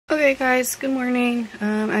Okay guys, good morning.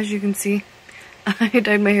 As you can see, I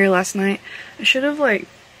dyed my hair last night. I should have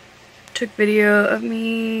took video of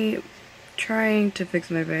me trying to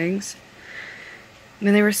fix my bangs. I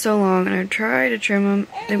mean, they were so long and I tried to trim them.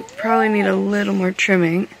 They probably need a little more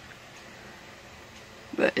trimming.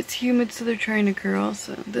 But it's humid, so they're trying to curl,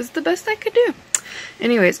 so this is the best I could do.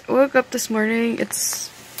 Anyways, I woke up this morning. It's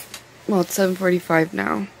 7:45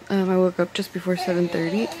 now. I woke up just before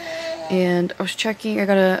 7:30. And I was checking, I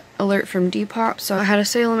got an alert from Depop, so I had a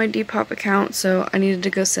sale on my Depop account, so I needed to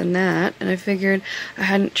go send that, and I figured I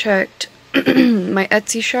hadn't checked my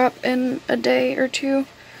Etsy shop in a day or two,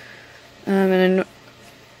 and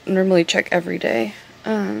I normally check every day,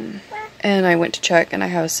 and I went to check, and I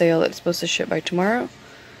have a sale that's supposed to ship by tomorrow.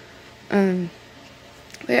 But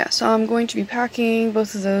yeah, so I'm going to be packing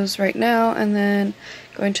both of those right now, and then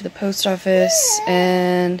going to the post office,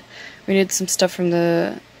 and we need some stuff from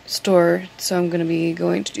the store, so I'm going to be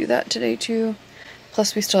going to do that today too.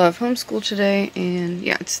 Plus we still have homeschool today, and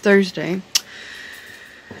yeah, it's Thursday.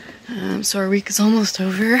 So our week is almost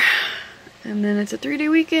over. And then it's a 3-day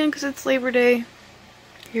weekend because it's Labor Day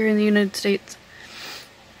here in the United States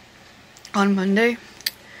on Monday.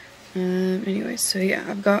 Anyway, so yeah,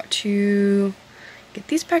 I've got to get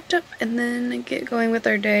these packed up and then get going with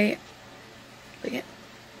our day. But yeah.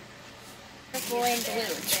 Going to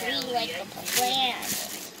a tree like a plant.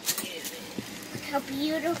 Look how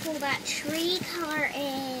beautiful that tree color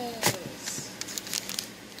is.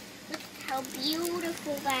 Look how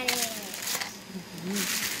beautiful that is.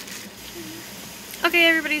 Okay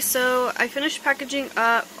everybody, so I finished packaging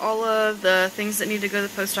up all of the things that need to go to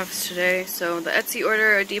the post office today. So the Etsy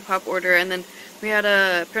order, a Depop order, and then we had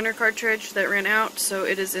a printer cartridge that ran out, so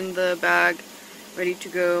it is in the bag ready to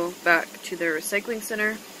go back to their recycling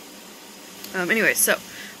center. Anyway, so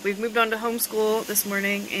we've moved on to homeschool this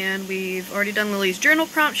morning, and we've already done Lily's journal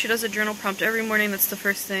prompt. She does a journal prompt every morning. That's the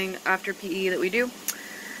first thing after PE that we do.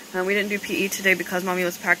 We didn't do PE today because Mommy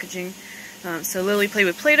was packaging. So Lily played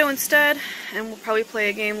with Play-Doh instead, and we'll probably play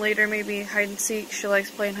a game later, maybe hide and seek. She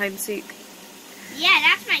likes playing hide and seek. Yeah,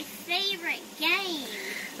 that's my favorite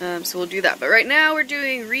game. So we'll do that. But right now we're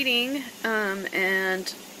doing reading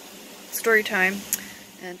and story time.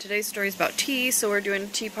 And today's story is about tea, so we're doing a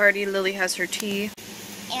tea party. Lily has her tea.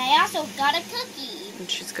 And I also got a cookie. And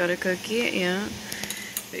she's got a cookie, yeah.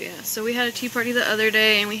 But yeah, so we had a tea party the other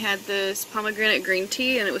day, and we had this pomegranate green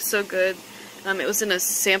tea, and it was so good. It was in a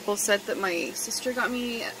sample set that my sister got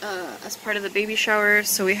me as part of the baby shower,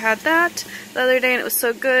 so we had that the other day, and it was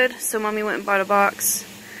so good, so Mommy went and bought a box.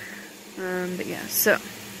 But yeah, so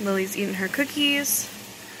Lily's eating her cookies.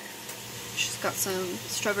 She's got some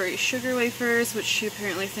strawberry sugar wafers, which she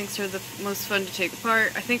apparently thinks are the most fun to take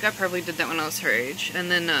apart. I think I probably did that when I was her age. And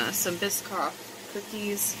then some Biscoff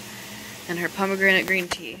cookies and her pomegranate green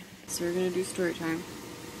tea. So we're going to do story time.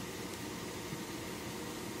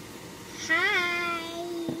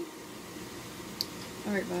 Hi.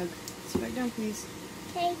 Alright, Bug. Sit back down, please.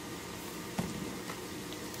 Okay.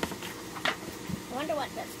 I wonder what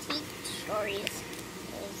this tea story is.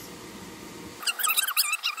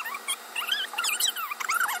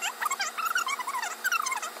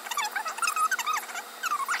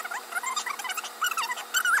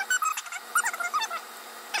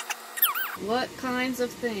 What kinds of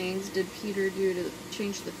things did Peter do to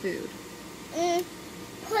change the food?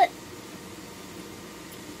 Put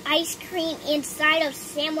ice cream inside of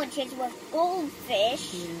sandwiches with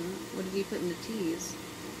goldfish. Yeah. What did he put in the teas?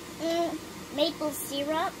 Maple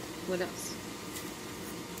syrup. What else?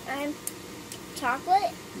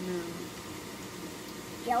 Chocolate. No.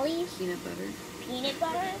 Jelly. Peanut butter. Peanut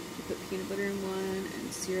butter. He put peanut butter in one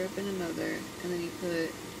and syrup in another, and then he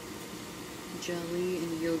put jelly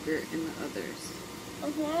and yogurt in the others.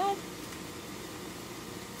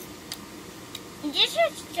 This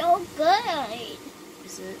is so good.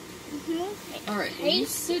 Is it? Alright, well, you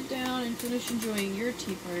sit down and finish enjoying your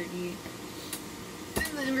tea party.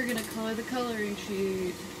 And then we're gonna color the coloring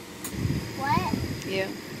sheet. What? Yeah.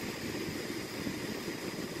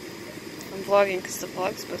 I'm vlogging because the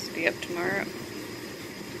vlog's supposed to be up tomorrow.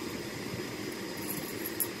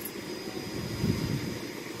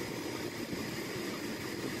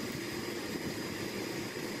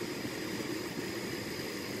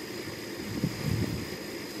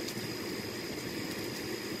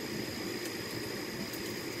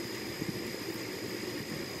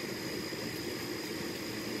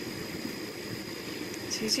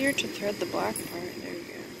 It's easier to thread the black part. There you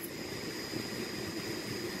go.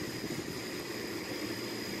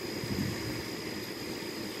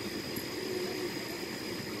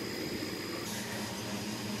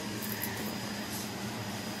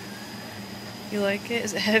 You like it?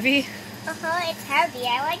 Is it heavy? It's heavy.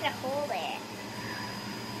 I like to hold it.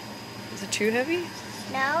 Is it too heavy?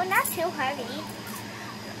 No, not too heavy.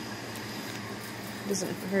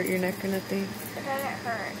 Doesn't hurt your neck or nothing? It doesn't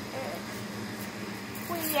hurt.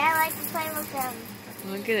 I like to play with them.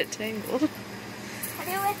 I'll get it tangled.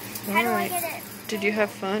 How do I get it? Did you have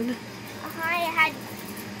fun? I had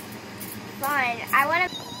fun. I want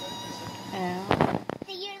to... Ow.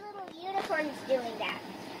 See, your little unicorn's doing that.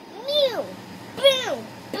 Mew! Boom!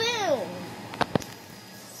 Boom!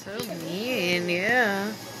 So mean,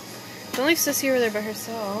 yeah. Don't leave Sissy over there by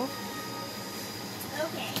herself.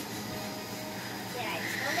 Okay.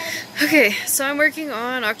 Okay, so I'm working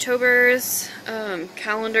on October's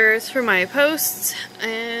calendars for my posts,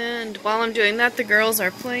 and while I'm doing that, the girls are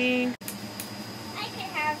playing.